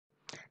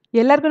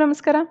ಎಲ್ಲರಿಗೂ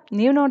ನಮಸ್ಕಾರ.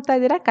 ನೀವು ನೋಡ್ತಾ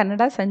ಇದ್ದೀರಾ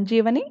ಕನ್ನಡ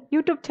ಸಂಜೀವನಿ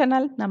ಯೂಟ್ಯೂಬ್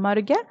ಚಾನಲ್. ನಮ್ಮ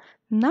ಆರೋಗ್ಯ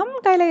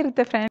ನಮ್ಮ ಕೈಲೇ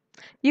ಇರುತ್ತೆ ಫ್ರೆಂಡ್.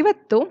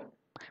 ಇವತ್ತು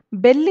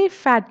ಬೆಲ್ಲಿ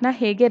ಫ್ಯಾಟ್ನ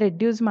ಹೇಗೆ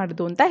ರೆಡ್ಯೂಸ್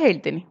ಮಾಡೋದು ಅಂತ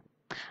ಹೇಳ್ತೀನಿ.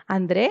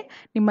 ಅಂದರೆ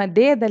ನಿಮ್ಮ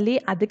ದೇಹದಲ್ಲಿ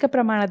ಅಧಿಕ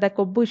ಪ್ರಮಾಣದ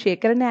ಕೊಬ್ಬು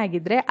ಶೇಖರಣೆ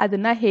ಆಗಿದ್ದರೆ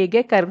ಅದನ್ನು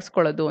ಹೇಗೆ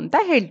ಕರಗಿಸ್ಕೊಳ್ಳೋದು ಅಂತ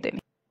ಹೇಳ್ತೀನಿ.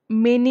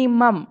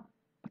 ಮಿನಿಮಮ್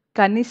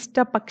ಕನಿಷ್ಠ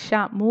ಪಕ್ಷ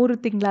 3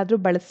 ತಿಂಗಳಾದರೂ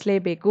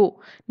ಬಳಸಲೇಬೇಕು.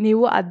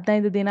 ನೀವು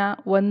 15 ದಿನ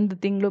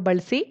 1 ತಿಂಗಳು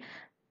ಬಳಸಿ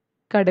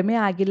ಕಡಿಮೆ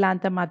ಆಗಿಲ್ಲ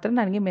ಅಂತ ಮಾತ್ರ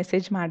ನನಗೆ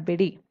ಮೆಸೇಜ್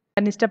ಮಾಡಬೇಡಿ.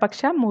 ಕನಿಷ್ಠ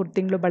ಪಕ್ಷ 3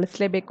 ತಿಂಗಳು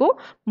ಬಳಸಲೇಬೇಕು.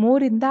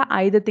 3 ಇಂದ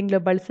 5 ತಿಂಗಳು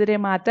ಬಳಸಿದ್ರೆ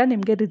ಮಾತ್ರ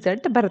ನಿಮಗೆ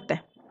ರಿಸಲ್ಟ್ ಬರುತ್ತೆ.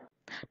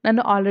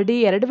 ನಾನು ಆಲ್ರೆಡಿ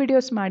 2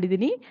 ವಿಡಿಯೋಸ್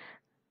ಮಾಡಿದ್ದೀನಿ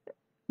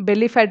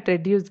ಬೆಲ್ಲಿ ಫ್ಯಾಟ್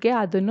ರೆಡ್ಯೂಸ್ಗೆ.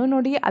 ಅದನ್ನು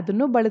ನೋಡಿ,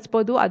 ಅದನ್ನು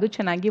ಬಳಸ್ಬೋದು. ಅದು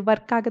ಚೆನ್ನಾಗಿ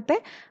ವರ್ಕ್ ಆಗುತ್ತೆ.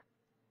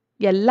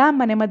 ಎಲ್ಲ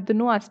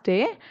ಮನೆಮದ್ದನ್ನು ಅಷ್ಟೇ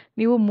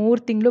ನೀವು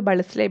 3 ತಿಂಗಳು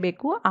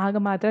ಬಳಸಲೇಬೇಕು. ಆಗ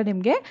ಮಾತ್ರ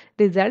ನಿಮಗೆ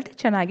ರಿಸಲ್ಟ್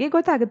ಚೆನ್ನಾಗಿ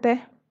ಗೊತ್ತಾಗುತ್ತೆ.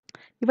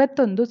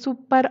 ಇವತ್ತೊಂದು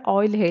ಸೂಪರ್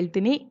ಆಯಿಲ್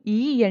ಹೇಳ್ತೀನಿ. ಈ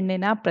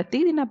ಎಣ್ಣೆನ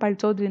ಪ್ರತಿದಿನ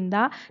ಬಳಸೋದ್ರಿಂದ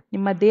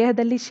ನಿಮ್ಮ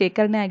ದೇಹದಲ್ಲಿ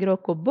ಶೇಖರಣೆ ಆಗಿರೋ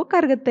ಕೊಬ್ಬು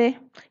ಕರಗುತ್ತೆ.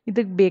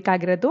 ಇದಕ್ಕೆ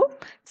ಬೇಕಾಗಿರೋದು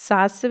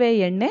ಸಾಸಿವೆ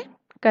ಎಣ್ಣೆ,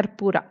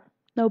 ಕರ್ಪೂರ.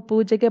 ನಾವು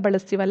ಪೂಜೆಗೆ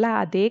ಬಳಸ್ತೀವಲ್ಲ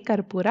ಅದೇ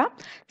ಕರ್ಪೂರ.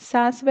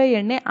 ಸಾಸಿವೆ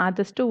ಎಣ್ಣೆ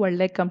ಆದಷ್ಟು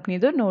ಒಳ್ಳೆ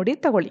ಕಂಪ್ನಿದು ನೋಡಿ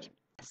ತಗೊಳ್ಳಿ.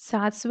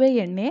 ಸಾಸಿವೆ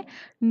ಎಣ್ಣೆ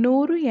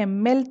 100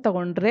 ml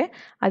ತಗೊಂಡ್ರೆ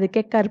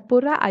ಅದಕ್ಕೆ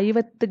ಕರ್ಪೂರ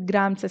 50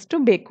 ಗ್ರಾಮ್ಸಷ್ಟು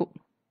ಬೇಕು.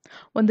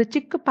 ಒಂದು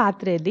ಚಿಕ್ಕ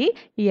ಪಾತ್ರೆಯಲ್ಲಿ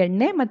ಈ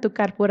ಎಣ್ಣೆ ಮತ್ತು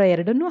ಕರ್ಪೂರ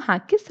ಎರಡನ್ನೂ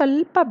ಹಾಕಿ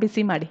ಸ್ವಲ್ಪ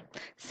ಬಿಸಿ ಮಾಡಿ.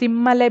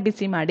 ಸಿಮ್ಮಲ್ಲೇ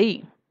ಬಿಸಿ ಮಾಡಿ,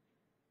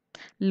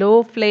 ಲೋ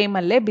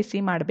ಫ್ಲೇಮಲ್ಲೇ ಬಿಸಿ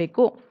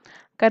ಮಾಡಬೇಕು.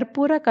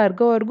 ಕರ್ಪೂರ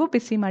ಕರಗೋವರೆಗೂ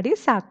ಬಿಸಿ ಮಾಡಿ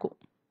ಸಾಕು.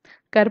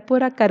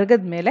 ಕರ್ಪೂರ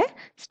ಕರಗದ ಮೇಲೆ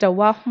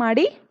ಸ್ಟವ್ ಆಫ್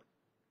ಮಾಡಿ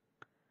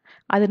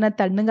ಅದನ್ನು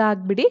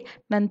ತಣ್ಣಗಾಗ್ಬಿಡಿ.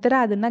 ನಂತರ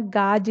ಅದನ್ನು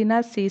ಗಾಜಿನ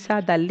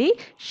ಸೀಸಾದಲ್ಲಿ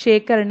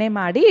ಶೇಖರಣೆ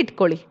ಮಾಡಿ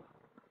ಇಟ್ಕೊಳ್ಳಿ.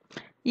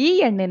 ಈ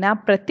ಎಣ್ಣೆನ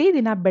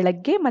ಪ್ರತಿದಿನ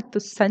ಬೆಳಗ್ಗೆ ಮತ್ತು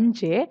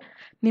ಸಂಜೆ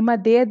ನಿಮ್ಮ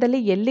ದೇಹದಲ್ಲಿ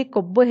ಎಲ್ಲಿ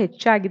ಕೊಬ್ಬು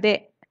ಹೆಚ್ಚಾಗಿದೆ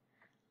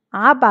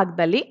ಆ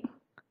ಭಾಗದಲ್ಲಿ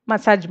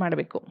ಮಸಾಜ್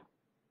ಮಾಡಬೇಕು.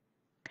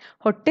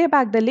 ಹೊಟ್ಟೆ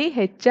ಭಾಗದಲ್ಲಿ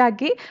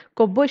ಹೆಚ್ಚಾಗಿ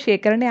ಕೊಬ್ಬು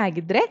ಶೇಖರಣೆ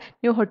ಆಗಿದ್ದರೆ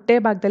ನೀವು ಹೊಟ್ಟೆ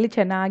ಭಾಗದಲ್ಲಿ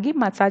ಚೆನ್ನಾಗಿ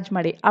ಮಸಾಜ್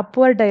ಮಾಡಿ.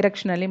 ಅಪ್ವರ್ಡ್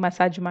ಡೈರೆಕ್ಷನಲ್ಲಿ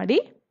ಮಸಾಜ್ ಮಾಡಿ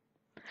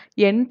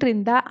 8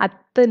 ರಿಂದ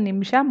 10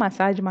 ನಿಮಿಷ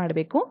ಮಸಾಜ್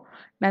ಮಾಡಬೇಕು.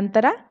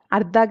 ನಂತರ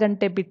ಅರ್ಧ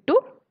ಗಂಟೆ ಬಿಟ್ಟು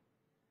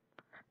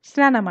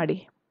ಸ್ನಾನ ಮಾಡಿ.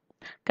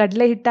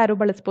 ಕಡಲೆ ಹಿಟ್ಟಾರು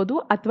ಬಳಸ್ಬೋದು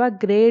ಅಥವಾ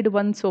ಗ್ರೇಡ್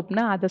 1 ಸೋಪ್ನ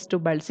ಆದಷ್ಟು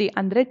ಬಳಸಿ.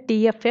 ಅಂದರೆ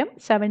TFM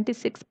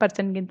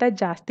 76%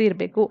 ಜಾಸ್ತಿ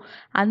ಇರಬೇಕು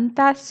ಅಂಥ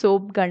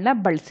ಸೋಪ್ಗಳನ್ನ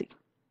ಬಳಸಿ.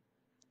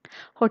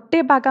 ಹೊಟ್ಟೆ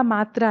ಭಾಗ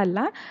ಮಾತ್ರ ಅಲ್ಲ,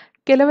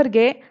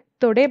 ಕೆಲವರಿಗೆ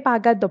ತೊಡೆ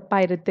ಭಾಗ ದಪ್ಪ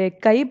ಇರುತ್ತೆ,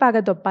 ಕೈ ಭಾಗ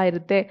ದಪ್ಪ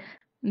ಇರುತ್ತೆ.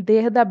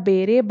 ದೇಹದ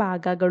ಬೇರೆ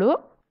ಭಾಗಗಳು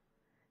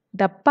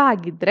ದಪ್ಪ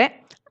ಆಗಿದ್ದರೆ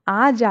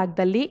ಆ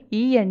ಜಾಗದಲ್ಲಿ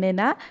ಈ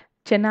ಎಣ್ಣೆನ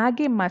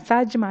ಚೆನ್ನಾಗಿ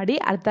ಮಸಾಜ್ ಮಾಡಿ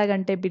ಅರ್ಧ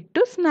ಗಂಟೆ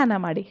ಬಿಟ್ಟು ಸ್ನಾನ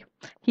ಮಾಡಿ.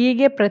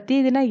 ಹೀಗೆ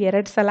ಪ್ರತಿದಿನ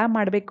 2 ಸಲ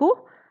ಮಾಡಬೇಕು.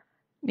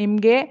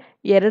 ನಿಮಗೆ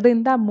 2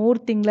 ರಿಂದ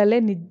 3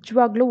 ತಿಂಗಳಲ್ಲೇ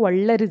ನಿಜವಾಗ್ಲೂ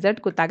ಒಳ್ಳೆ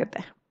ರಿಸಲ್ಟ್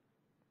ಗೊತ್ತಾಗುತ್ತೆ.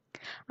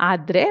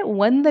 ಆದರೆ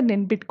ಒಂದು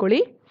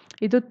ನೆನ್ಪಿಟ್ಕೊಳ್ಳಿ,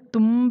 ಇದು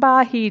ತುಂಬ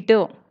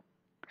ಹೀಟು,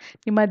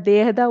 ನಿಮ್ಮ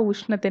ದೇಹದ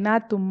ಉಷ್ಣತೆನ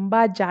ತುಂಬ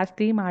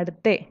ಜಾಸ್ತಿ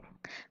ಮಾಡುತ್ತೆ.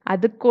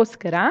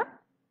 ಅದಕ್ಕೋಸ್ಕರ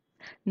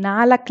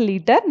 4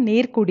 ಲೀಟರ್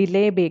ನೀರು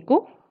ಕುಡಿಲೇಬೇಕು.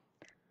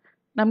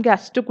 ನಮಗೆ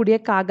ಅಷ್ಟು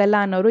ಕುಡಿಯೋಕ್ಕಾಗಲ್ಲ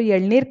ಅನ್ನೋರು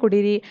ಎಳ್ನೀರು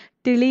ಕುಡೀರಿ,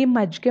 ತಿಳಿ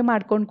ಮಜ್ಜಿಗೆ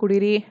ಮಾಡ್ಕೊಂಡು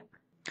ಕುಡೀರಿ,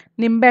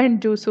 ನಿಂಬೆಹಣ್ಣು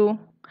ಜ್ಯೂಸು,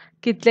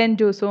 ಕಿತ್ಲೆಹಣ್ಣು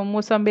ಜ್ಯೂಸು,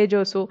 ಮೂಸಂಬಿ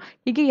ಜ್ಯೂಸು,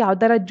 ಹೀಗೆ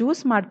ಯಾವ್ದಾರ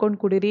ಜ್ಯೂಸ್ ಮಾಡ್ಕೊಂಡು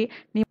ಕುಡೀರಿ.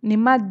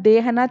 ನಿಮ್ಮ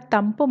ದೇಹನ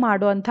ತಂಪು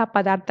ಮಾಡುವಂಥ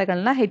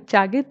ಪದಾರ್ಥಗಳನ್ನ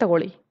ಹೆಚ್ಚಾಗಿ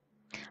ತಗೊಳ್ಳಿ,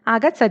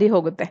 ಆಗ ಸರಿ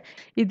ಹೋಗುತ್ತೆ.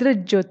 ಇದ್ರ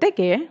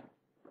ಜೊತೆಗೆ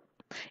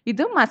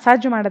ಇದು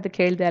ಮಸಾಜ್ ಮಾಡೋದಕ್ಕೆ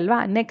ಹೇಳಿದೆ ಅಲ್ವಾ,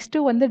 ನೆಕ್ಸ್ಟು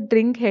ಒಂದು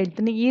ಡ್ರಿಂಕ್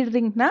ಹೇಳ್ತೀನಿ. ಈ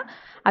ಡ್ರಿಂಕ್ನ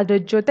ಅದ್ರ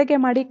ಜೊತೆಗೆ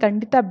ಮಾಡಿ.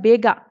 ಖಂಡಿತ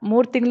ಬೇಗ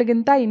 3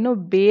 ತಿಂಗಳಿಗಿಂತ ಇನ್ನೂ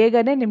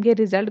ಬೇಗನೆ ನಿಮಗೆ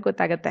ರಿಸಲ್ಟ್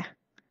ಗೊತ್ತಾಗುತ್ತೆ.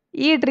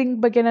 ಈ ಡ್ರಿಂಕ್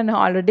ಬಗ್ಗೆ ನಾನು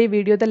ಆಲ್ರೆಡಿ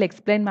ವಿಡಿಯೋದಲ್ಲಿ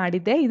ಎಕ್ಸ್ಪ್ಲೈನ್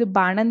ಮಾಡಿದ್ದೆ. ಇದು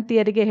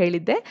ಬಾಣಂತಿಯರಿಗೆ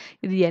ಹೇಳಿದ್ದೆ.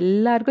 ಇದು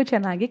ಎಲ್ಲರಿಗೂ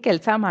ಚೆನ್ನಾಗಿ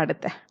ಕೆಲಸ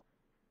ಮಾಡುತ್ತೆ.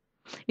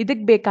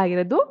 ಇದಕ್ಕೆ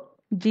ಬೇಕಾಗಿರೋದು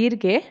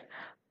ಜೀರಿಗೆ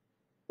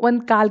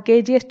 1/4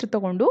 kg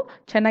ತೊಗೊಂಡು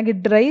ಚೆನ್ನಾಗಿ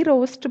ಡ್ರೈ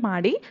ರೋಸ್ಟ್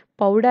ಮಾಡಿ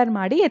ಪೌಡರ್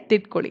ಮಾಡಿ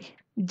ಎತ್ತಿಟ್ಕೊಳ್ಳಿ.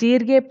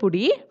 ಜೀರಿಗೆ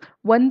ಪುಡಿ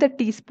 1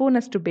 ಟೀ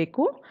ಸ್ಪೂನಷ್ಟು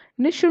ಬೇಕು.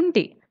 ಇನ್ನು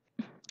ಶುಂಠಿ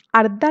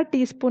ಅರ್ಧ ಟೀ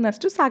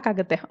ಸ್ಪೂನಷ್ಟು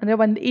ಸಾಕಾಗುತ್ತೆ. ಅಂದರೆ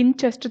 1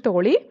 ಇಂಚಷ್ಟು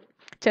ತೊಗೊಳ್ಳಿ.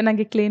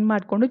 ಚೆನ್ನಾಗಿ ಕ್ಲೀನ್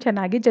ಮಾಡಿಕೊಂಡು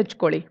ಚೆನ್ನಾಗಿ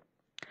ಜಜ್ಕೊಳ್ಳಿ.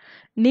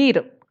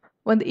 ನೀರು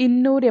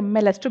 200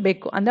 ml ಅಷ್ಟು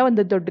ಬೇಕು. ಅಂದರೆ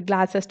ಒಂದು ದೊಡ್ಡ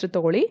ಗ್ಲಾಸಷ್ಟು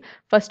ತೊಗೊಳ್ಳಿ.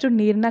 ಫಸ್ಟು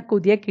ನೀರನ್ನ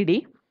ಕುದಿಯೋಕ್ಕಿಡಿ.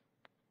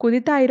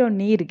 ಕುದಿತಾ ಇರೋ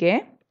ನೀರಿಗೆ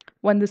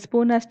 1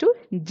 ಸ್ಪೂನಷ್ಟು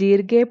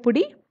ಜೀರಿಗೆ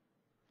ಪುಡಿ,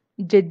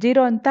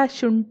 ಜಜ್ಜಿರೋ ಅಂಥ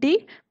ಶುಂಠಿ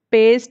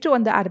ಪೇಸ್ಟ್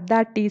ಅರ್ಧ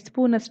ಟೀ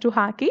ಸ್ಪೂನಷ್ಟು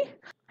ಹಾಕಿ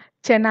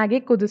ಚೆನ್ನಾಗಿ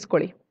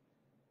ಕುದಿಸ್ಕೊಳ್ಳಿ.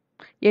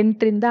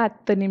 8 ರಿಂದ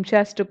 10 ನಿಮಿಷ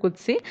ಅಷ್ಟು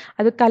ಕುದಿಸಿ.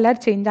 ಅದು ಕಲರ್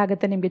ಚೇಂಜ್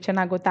ಆಗುತ್ತೆ, ನಿಮಗೆ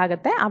ಚೆನ್ನಾಗಿ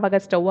ಗೊತ್ತಾಗುತ್ತೆ. ಆವಾಗ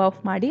ಸ್ಟವ್ ಆಫ್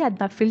ಮಾಡಿ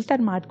ಅದನ್ನ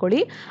ಫಿಲ್ಟರ್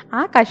ಮಾಡ್ಕೊಳ್ಳಿ.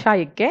 ಆ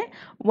ಕಷಾಯಕ್ಕೆ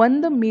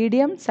 1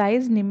 ಮೀಡಿಯಮ್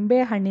ಸೈಜ್ ನಿಂಬೆ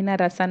ಹಣ್ಣಿನ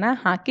ರಸನ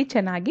ಹಾಕಿ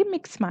ಚೆನ್ನಾಗಿ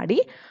ಮಿಕ್ಸ್ ಮಾಡಿ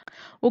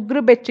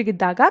ಉಗುರು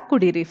ಬೆಚ್ಚಗಿದ್ದಾಗ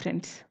ಕುಡೀರಿ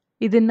ಫ್ರೆಂಡ್ಸ್.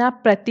 ಇದನ್ನು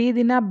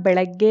ಪ್ರತಿದಿನ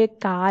ಬೆಳಗ್ಗೆ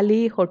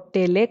ಖಾಲಿ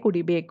ಹೊಟ್ಟೆಯಲ್ಲೇ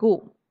ಕುಡಿಬೇಕು.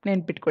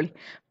 ನೆನ್ಪಿಟ್ಕೊಳ್ಳಿ,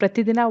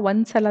 ಪ್ರತಿದಿನ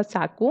 1 ಸಲ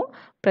ಸಾಕು.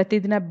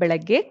 ಪ್ರತಿದಿನ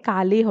ಬೆಳಗ್ಗೆ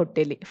ಖಾಲಿ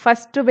ಹೊಟ್ಟೆಯಲ್ಲಿ.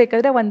 ಫಸ್ಟ್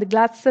ಬೇಕಾದರೆ 1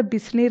 ಗ್ಲಾಸ್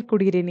ಬಿಸಿನೀರು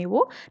ಕುಡೀರಿ ನೀವು,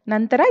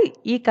 ನಂತರ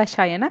ಈ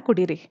ಕಷಾಯನ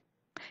ಕುಡೀರಿ.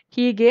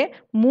 ಹೀಗೆ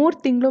 3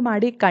 ತಿಂಗಳು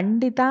ಮಾಡಿ.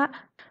 ಖಂಡಿತ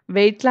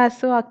ವೆಯ್ಟ್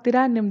ಲಾಸು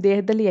ಆಗ್ತೀರಾ. ನಿಮ್ಮ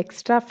ದೇಹದಲ್ಲಿ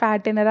ಎಕ್ಸ್ಟ್ರಾ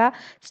ಫ್ಯಾಟ್ ಏನಾರ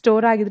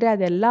ಸ್ಟೋರ್ ಆಗಿದ್ರೆ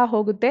ಅದೆಲ್ಲ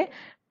ಹೋಗುತ್ತೆ.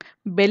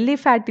 ಬೆಲ್ಲಿ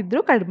ಫ್ಯಾಟ್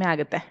ಇದ್ದರೂ ಕಡಿಮೆ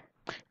ಆಗುತ್ತೆ.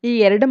 ಈ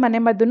 2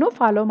 ಮನೆಮದ್ದನ್ನು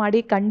ಫಾಲೋ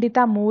ಮಾಡಿ. ಖಂಡಿತ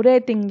 3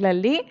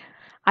 ತಿಂಗಳಲ್ಲಿ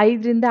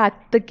 5 ರಿಂದ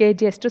 10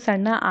 kg ಅಷ್ಟು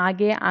ಸಣ್ಣ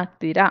ಆಗೇ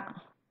ಆಗ್ತೀರಾ.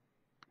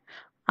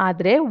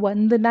 ಆದರೆ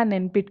ಒಂದನ್ನು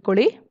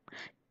ನೆನ್ಪಿಟ್ಕೊಳ್ಳಿ,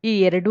 ಈ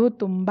ಎರಡೂ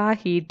ತುಂಬ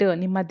ಹೀಟ್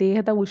ನಿಮ್ಮ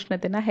ದೇಹದ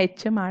ಉಷ್ಣತೆನ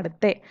ಹೆಚ್ಚು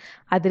ಮಾಡುತ್ತೆ.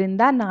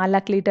 ಅದರಿಂದ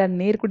 4 ಲೀಟರ್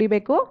ನೀರು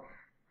ಕುಡಿಬೇಕು.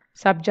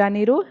 ಸಬ್ಜಾ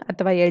ನೀರು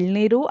ಅಥವಾ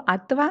ಎಳ್ನೀರು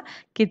ಅಥವಾ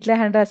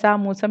ಕಿತ್ತಳೆಹಣ್ಣು ರಸ,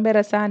 ಮೂಸಂಬಿ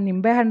ರಸ,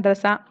 ನಿಂಬೆಹಣ್ಣು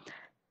ರಸ,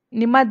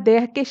 ನಿಮ್ಮ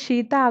ದೇಹಕ್ಕೆ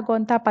ಶೀತ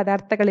ಆಗುವಂಥ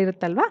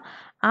ಪದಾರ್ಥಗಳಿರುತ್ತಲ್ವ,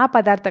 ಆ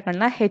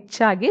ಪದಾರ್ಥಗಳನ್ನ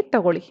ಹೆಚ್ಚಾಗಿ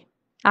ತಗೊಳ್ಳಿ.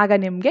 ಆಗ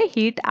ನಿಮಗೆ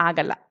ಹೀಟ್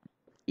ಆಗಲ್ಲ.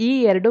 ಈ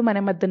 2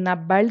 ಮನೆಮದ್ದನ್ನು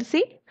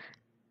ಬಳಸಿ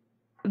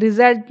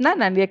ರಿಸಲ್ಟ್ನ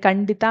ನನಗೆ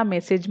ಖಂಡಿತ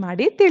ಮೆಸೇಜ್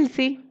ಮಾಡಿ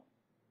ತಿಳಿಸಿ.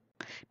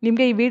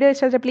 ನಿಮಗೆ ಈ ವಿಡಿಯೋ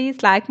ಇಷ್ಟ ಆದರೆ ಪ್ಲೀಸ್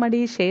ಲೈಕ್ ಮಾಡಿ,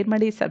 ಶೇರ್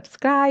ಮಾಡಿ,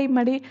 ಸಬ್ಸ್ಕ್ರೈಬ್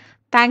ಮಾಡಿ.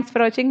 Thanks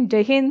for watching.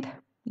 ಜೈ ಹಿಂದ್,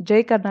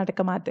 ಜೈ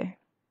ಕರ್ನಾಟಕ ಮಾತೆ.